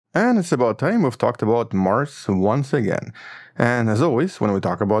And it's about time we've talked about Mars once again. And as always, when we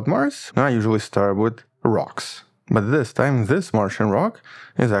talk about Mars, I usually start with rocks. But this time, this Martian rock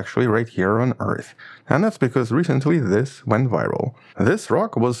is actually right here on Earth. And that's because recently this went viral. This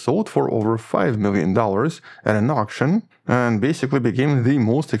rock was sold for over $5 million at an auction and basically became the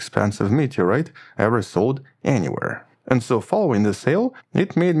most expensive meteorite ever sold anywhere. And so following the sale,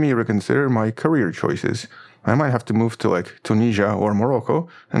 it made me reconsider my career choices. I might have to move to Tunisia or Morocco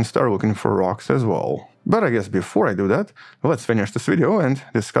and start looking for rocks as well. But I guess before I do that, let's finish this video and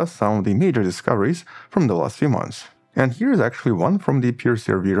discuss some of the major discoveries from the last few months. And here's actually one from the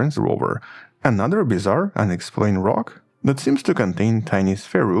Perseverance rover, another bizarre unexplained rock that seems to contain tiny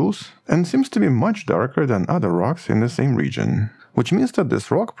spherules and seems to be much darker than other rocks in the same region. Which means that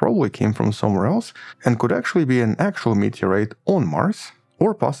this rock probably came from somewhere else and could actually be an actual meteorite on Mars,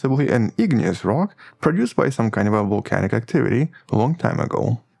 or possibly an igneous rock produced by some kind of a volcanic activity a long time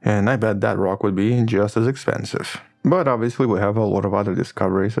ago. And I bet that rock would be just as expensive. But obviously we have a lot of other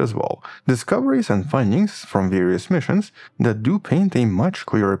discoveries as well. Discoveries and findings from various missions that do paint a much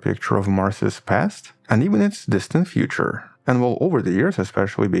clearer picture of Mars's past and even its distant future. And while over the years,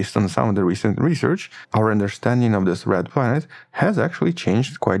 especially based on some of the recent research, our understanding of this red planet has actually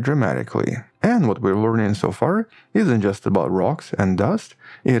changed quite dramatically. And what we're learning so far isn't just about rocks and dust,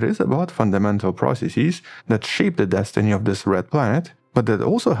 it is about fundamental processes that shape the destiny of this red planet, but that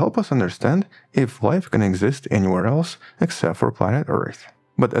also help us understand if life can exist anywhere else except for planet Earth.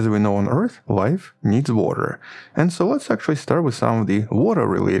 But as we know on Earth, life needs water. And so let's actually start with some of the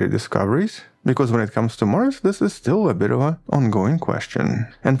water-related discoveries, because when it comes to Mars, this is still a bit of an ongoing question.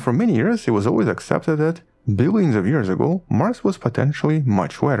 And for many years, it was always accepted that billions of years ago, Mars was potentially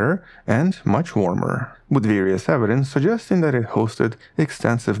much wetter and much warmer, with various evidence suggesting that it hosted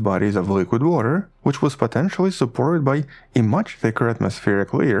extensive bodies of liquid water, which was potentially supported by a much thicker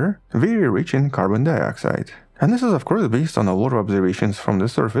atmospheric layer, very rich in carbon dioxide. And this is of course based on a lot of observations from the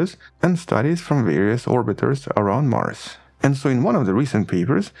surface and studies from various orbiters around Mars. And so in one of the recent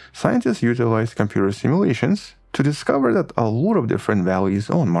papers, scientists utilized computer simulations to discover that a lot of different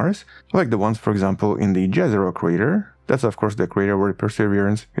valleys on Mars, like the ones for example in the Jezero crater, that's of course the crater where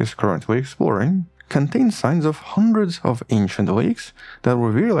Perseverance is currently exploring, contain signs of hundreds of ancient lakes that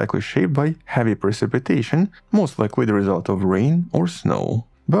were very likely shaped by heavy precipitation, most likely the result of rain or snow.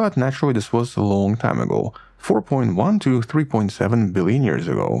 But naturally this was a long time ago, 4.1 to 3.7 billion years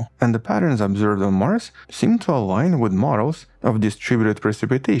ago, and the patterns observed on Mars seem to align with models of distributed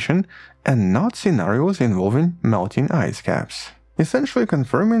precipitation and not scenarios involving melting ice caps, essentially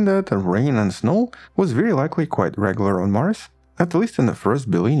confirming that rain and snow was very likely quite regular on Mars, at least in the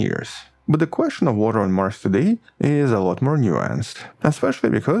first billion years. But the question of water on Mars today is a lot more nuanced, especially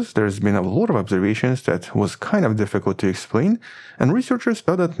because there's been a lot of observations that was kind of difficult to explain, and researchers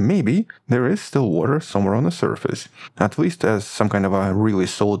thought that maybe there is still water somewhere on the surface, at least as some kind of a really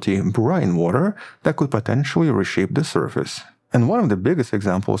salty brine water that could potentially reshape the surface. And one of the biggest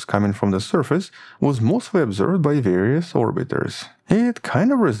examples coming from the surface was mostly observed by various orbiters. It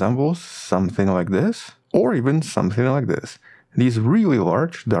kind of resembles something like this, or even something like this. These really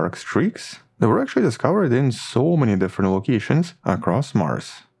large dark streaks that were actually discovered in so many different locations across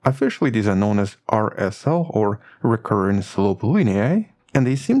Mars. Officially these are known as RSL or recurrent slope lineae, and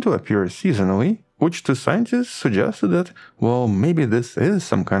they seem to appear seasonally, which to scientists suggested that, well, maybe this is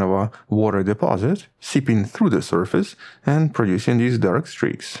some kind of a water deposit seeping through the surface and producing these dark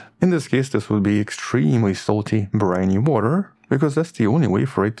streaks. In this case this would be extremely salty, briny water, because that's the only way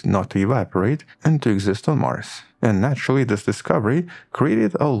for it not to evaporate and to exist on Mars. And naturally this discovery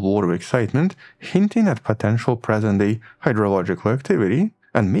created a lot of excitement, hinting at potential present-day hydrological activity,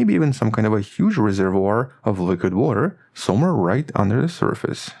 and maybe even some kind of a huge reservoir of liquid water somewhere right under the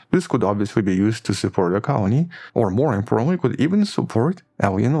surface. This could obviously be used to support a colony, or more importantly could even support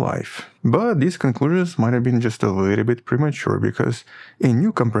alien life. But these conclusions might have been just a little bit premature, because a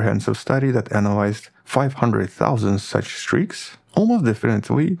new comprehensive study that analyzed 500,000 such streaks almost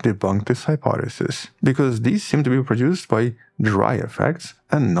definitively debunked this hypothesis, because these seem to be produced by dry effects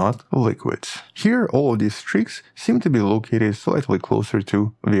and not liquids. Here all of these streaks seem to be located slightly closer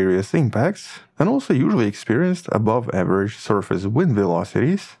to various impacts, and also usually experienced above average surface wind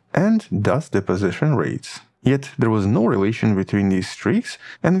velocities and dust deposition rates. Yet there was no relation between these streaks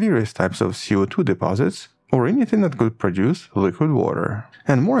and various types of CO2 deposits, or anything that could produce liquid water.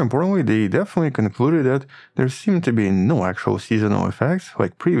 And more importantly, they definitely concluded that there seemed to be no actual seasonal effects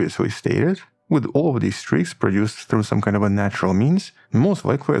like previously stated, with all of these streaks produced through some kind of a natural means, most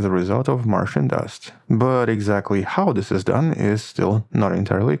likely as a result of Martian dust. But exactly how this is done is still not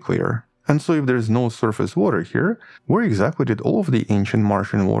entirely clear. And so if there's no surface water here, where exactly did all of the ancient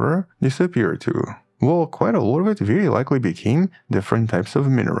Martian water disappear to? Well, quite a lot of it very likely became different types of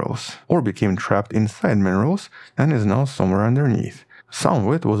minerals, or became trapped inside minerals and is now somewhere underneath. Some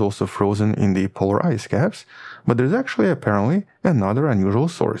of it was also frozen in the polar ice caps, but there's actually apparently another unusual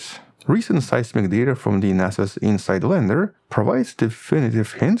source. Recent seismic data from the NASA's InSight lander provides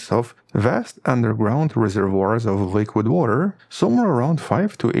definitive hints of vast underground reservoirs of liquid water somewhere around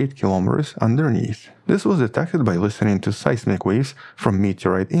 5 to 8 kilometers underneath. This was detected by listening to seismic waves from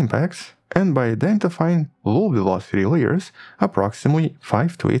meteorite impacts and by identifying low-velocity layers approximately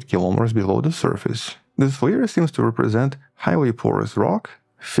 5 to 8 kilometers below the surface. This layer seems to represent highly porous rock,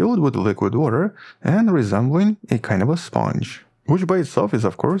 filled with liquid water and resembling a kind of a sponge. Which by itself is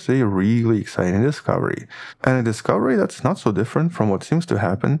of course a really exciting discovery, and a discovery that's not so different from what seems to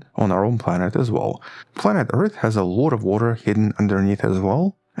happen on our own planet as well. Planet Earth has a lot of water hidden underneath as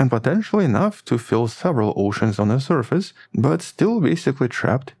well, and potentially enough to fill several oceans on the surface, but still basically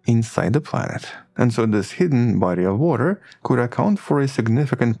trapped inside the planet. And so this hidden body of water could account for a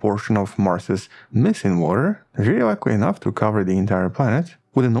significant portion of Mars's missing water, very likely enough to cover the entire planet,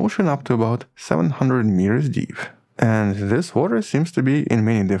 with an ocean up to about 700 meters deep. And this water seems to be in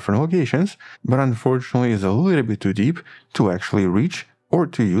many different locations, but unfortunately is a little bit too deep to actually reach or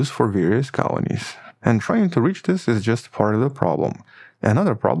to use for various colonies. And trying to reach this is just part of the problem.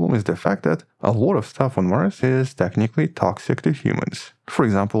 Another problem is the fact that a lot of stuff on Mars is technically toxic to humans. For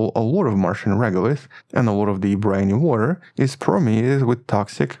example, a lot of Martian regolith and a lot of the briny water is permeated with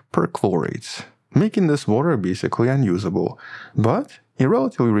toxic perchlorates, making this water basically unusable. But a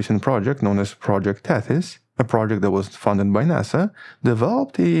relatively recent project known as Project Tethys, a project that was funded by NASA,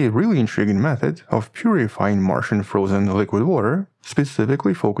 developed a really intriguing method of purifying Martian frozen liquid water,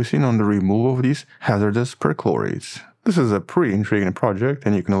 specifically focusing on the removal of these hazardous perchlorates. This is a pretty intriguing project,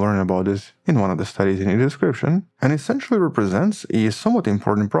 and you can learn about this in one of the studies in the description, and essentially represents a somewhat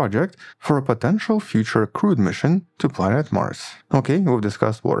important project for a potential future crewed mission to planet Mars. Okay, we've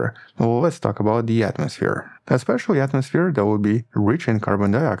discussed water. Well, let's talk about the atmosphere. Especially atmosphere that would be rich in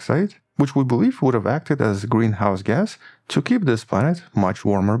carbon dioxide, which we believe would have acted as greenhouse gas to keep this planet much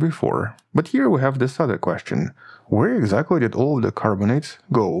warmer before. But here we have this other question. Where exactly did all of the carbonates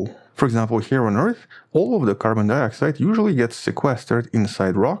go? For example, here on Earth, all of the carbon dioxide usually gets sequestered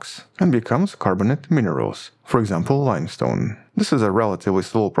inside rocks and becomes carbonate minerals, for example limestone. This is a relatively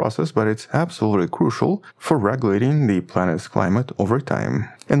slow process, but it's absolutely crucial for regulating the planet's climate over time.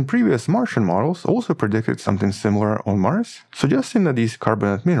 And previous Martian models also predicted something similar on Mars, suggesting that these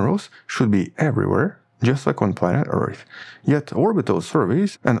carbonate minerals should be everywhere, just like on planet Earth. Yet orbital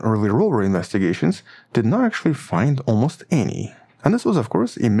surveys and early rover investigations did not actually find almost any. And this was of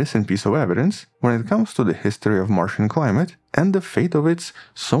course a missing piece of evidence when it comes to the history of Martian climate and the fate of its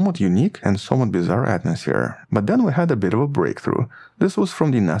somewhat unique and somewhat bizarre atmosphere. But then we had a bit of a breakthrough. This was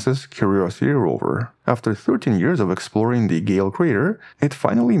from the NASA's Curiosity rover. After 13 years of exploring the Gale crater, it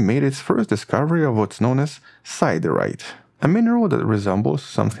finally made its first discovery of what's known as siderite, a mineral that resembles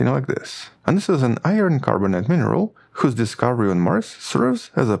something like this. And this is an iron carbonate mineral whose discovery on Mars serves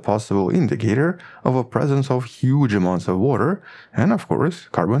as a possible indicator of a presence of huge amounts of water and, of course,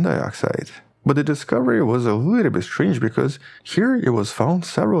 carbon dioxide. But the discovery was a little bit strange because here it was found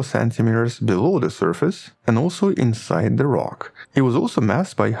several centimeters below the surface and also inside the rock. It was also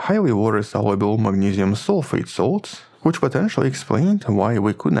masked by highly water-soluble magnesium sulfate salts, which potentially explained why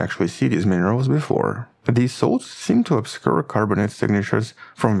we couldn't actually see these minerals before. These salts seem to obscure carbonate signatures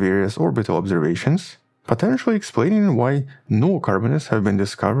from various orbital observations, potentially explaining why no carbonates have been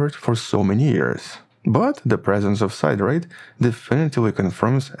discovered for so many years. But the presence of siderite definitively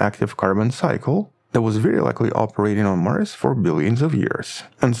confirms active carbon cycle that was very likely operating on Mars for billions of years.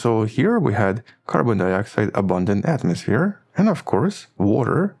 And so here we had carbon dioxide abundant atmosphere and of course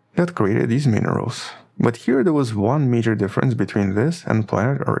water that created these minerals. But here there was one major difference between this and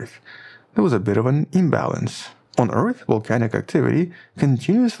planet Earth. There was a bit of an imbalance. On Earth, volcanic activity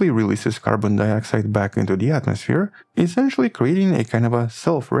continuously releases carbon dioxide back into the atmosphere, essentially creating a kind of a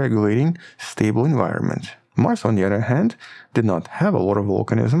self-regulating, stable environment. Mars, on the other hand, did not have a lot of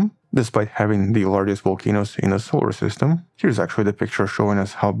volcanism, despite having the largest volcanoes in the solar system. Here's actually the picture showing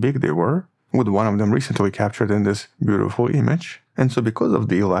us how big they were, with one of them recently captured in this beautiful image. And so because of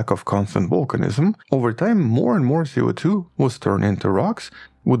the lack of constant volcanism, over time more and more CO2 was turned into rocks,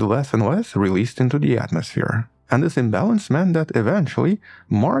 with less and less released into the atmosphere. And this imbalance meant that eventually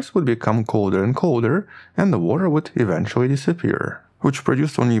Mars would become colder and colder and the water would eventually disappear. which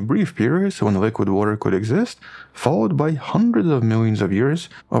produced only brief periods when liquid water could exist, followed by hundreds of millions of years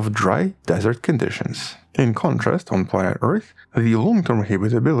of dry desert conditions. In contrast, on planet Earth, the long-term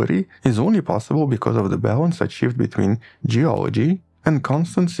habitability is only possible because of the balance achieved between geology and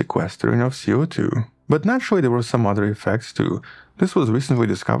constant sequestering of CO2. But naturally there were some other effects too. This was recently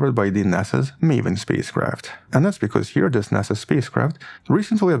discovered by the NASA's MAVEN spacecraft. And that's because here this NASA spacecraft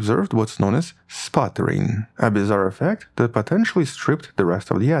recently observed what's known as sputtering, a bizarre effect that potentially stripped the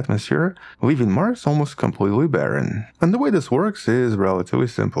rest of the atmosphere, leaving Mars almost completely barren. And the way this works is relatively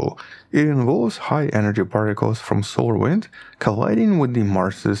simple. It involves high-energy particles from solar wind colliding with the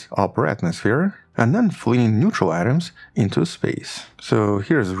Mars's upper atmosphere, and then flinging neutral atoms into space. So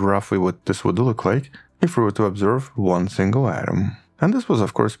here's roughly what this would look like if we were to observe one single atom. And this was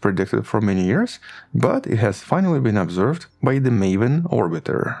of course predicted for many years, but it has finally been observed by the MAVEN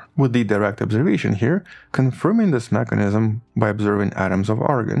orbiter, with the direct observation here confirming this mechanism by observing atoms of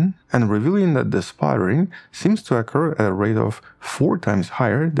argon and revealing that the sputtering seems to occur at a rate of 4 times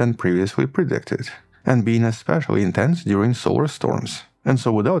higher than previously predicted, and being especially intense during solar storms. And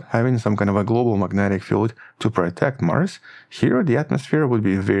so without having some kind of a global magnetic field to protect Mars, here the atmosphere would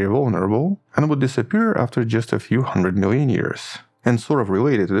be very vulnerable and would disappear after just a few 100 million years. And sort of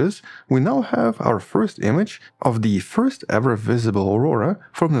related to this, we now have our first image of the first ever visible aurora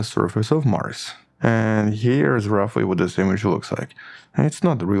from the surface of Mars. And here's roughly what this image looks like. And it's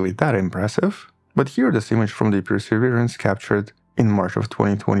not really that impressive, but here this image from the Perseverance captured in March of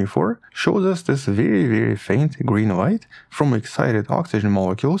 2024 shows us this very faint green light from excited oxygen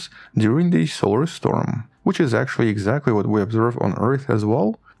molecules during the solar storm, which is actually exactly what we observe on Earth as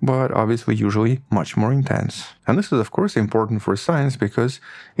well, but obviously usually much more intense. And this is of course important for science because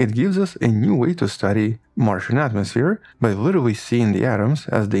it gives us a new way to study Martian atmosphere by literally seeing the atoms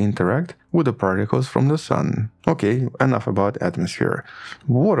as they interact with the particles from the sun. Okay, enough about atmosphere.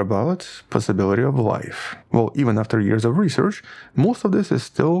 What about possibility of life? Well, even after years of research, most of this is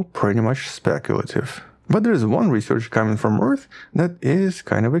still pretty much speculative. But there's one research coming from Earth that is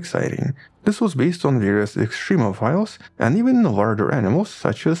kind of exciting. This was based on various extremophiles and even larger animals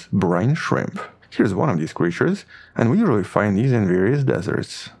such as brine shrimp. Here's one of these creatures, and we usually find these in various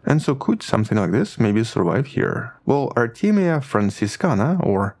deserts. And so could something like this maybe survive here? Well, Artemia franciscana,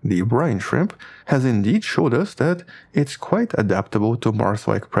 or the brine shrimp, has indeed showed us that it's quite adaptable to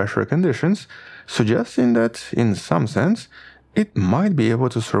Mars-like pressure conditions, suggesting that, in some sense, it might be able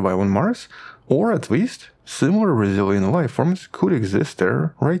to survive on Mars, or at least similar resilient life forms could exist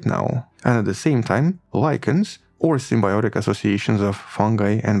there right now. And at the same time, lichens, or symbiotic associations of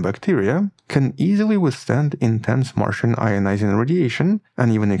fungi and bacteria, can easily withstand intense Martian ionizing radiation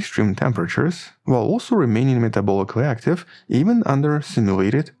and even extreme temperatures, while also remaining metabolically active even under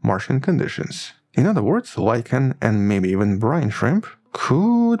simulated Martian conditions. In other words, lichen and maybe even brine shrimp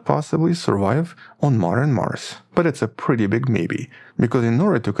could possibly survive on modern Mars. But it's a pretty big maybe, because in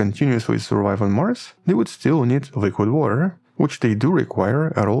order to continuously survive on Mars, they would still need liquid water, which they do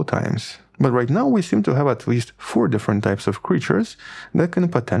require at all times. But right now we seem to have at least 4 different types of creatures that can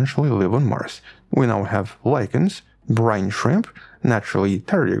potentially live on Mars. We now have lichens, brine shrimp, naturally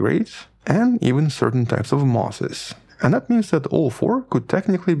tardigrades, and even certain types of mosses. And that means that all 4 could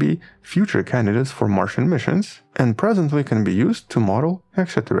technically be future candidates for Martian missions, and presently can be used to model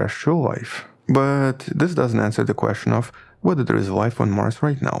extraterrestrial life. But this doesn't answer the question of whether there is life on Mars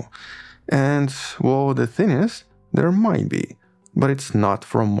right now. And, well, the thing is, there might be, but it's not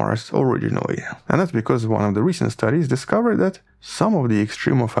from Mars originally. And that's because one of the recent studies discovered that some of the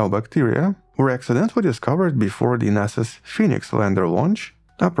extremophile bacteria were accidentally discovered before the NASA's Phoenix lander launch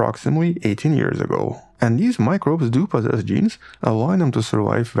approximately 18 years ago. And these microbes do possess genes allowing them to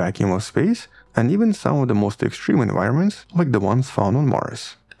survive vacuum of space and even some of the most extreme environments like the ones found on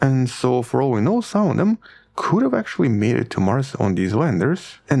Mars. And so for all we know, some of them could have actually made it to Mars on these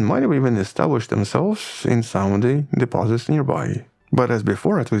landers and might have even established themselves in some of the deposits nearby. But as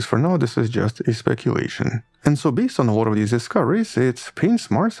before, at least for now, this is just a speculation. And so based on a lot of these discoveries, it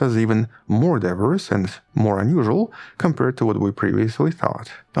paints Mars as even more diverse and more unusual compared to what we previously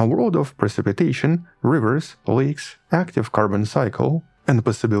thought. A world of precipitation, rivers, lakes, active carbon cycle, and the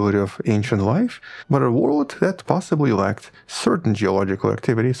possibility of ancient life, but a world that possibly lacked certain geological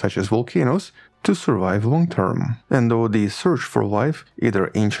activity such as volcanoes to survive long term. And though the search for life,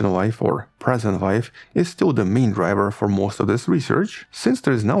 either ancient life or present life, is still the main driver for most of this research, since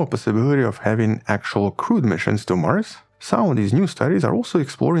there is now a possibility of having actual crewed missions to Mars, some of these new studies are also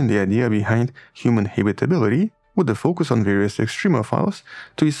exploring the idea behind human habitability, with the focus on various extremophiles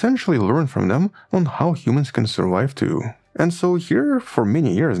to essentially learn from them on how humans can survive too. And so here, for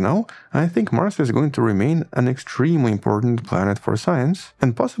many years now, I think Mars is going to remain an extremely important planet for science,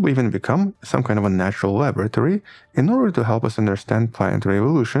 and possibly even become some kind of a natural laboratory in order to help us understand planetary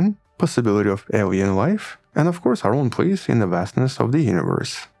evolution, possibility of alien life, and of course our own place in the vastness of the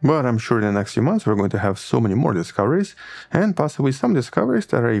universe. But I'm sure in the next few months we're going to have so many more discoveries, and possibly some discoveries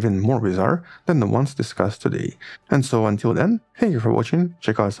that are even more bizarre than the ones discussed today. And so until then, thank you for watching.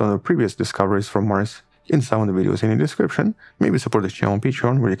 Check out some of the previous discoveries from Mars in some of the videos in the description. Maybe support this channel on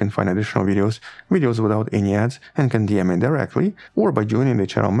Patreon, where you can find additional videos without any ads, and can DM me directly, or by joining the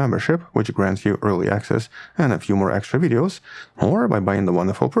channel membership, which grants you early access and a few more extra videos, or by buying the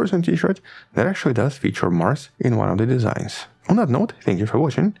Wonderful Person t-shirt that actually does feature Mars in one of the designs. On that note, thank you for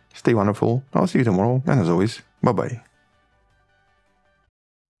watching, stay wonderful, I'll see you tomorrow, and as always, bye bye.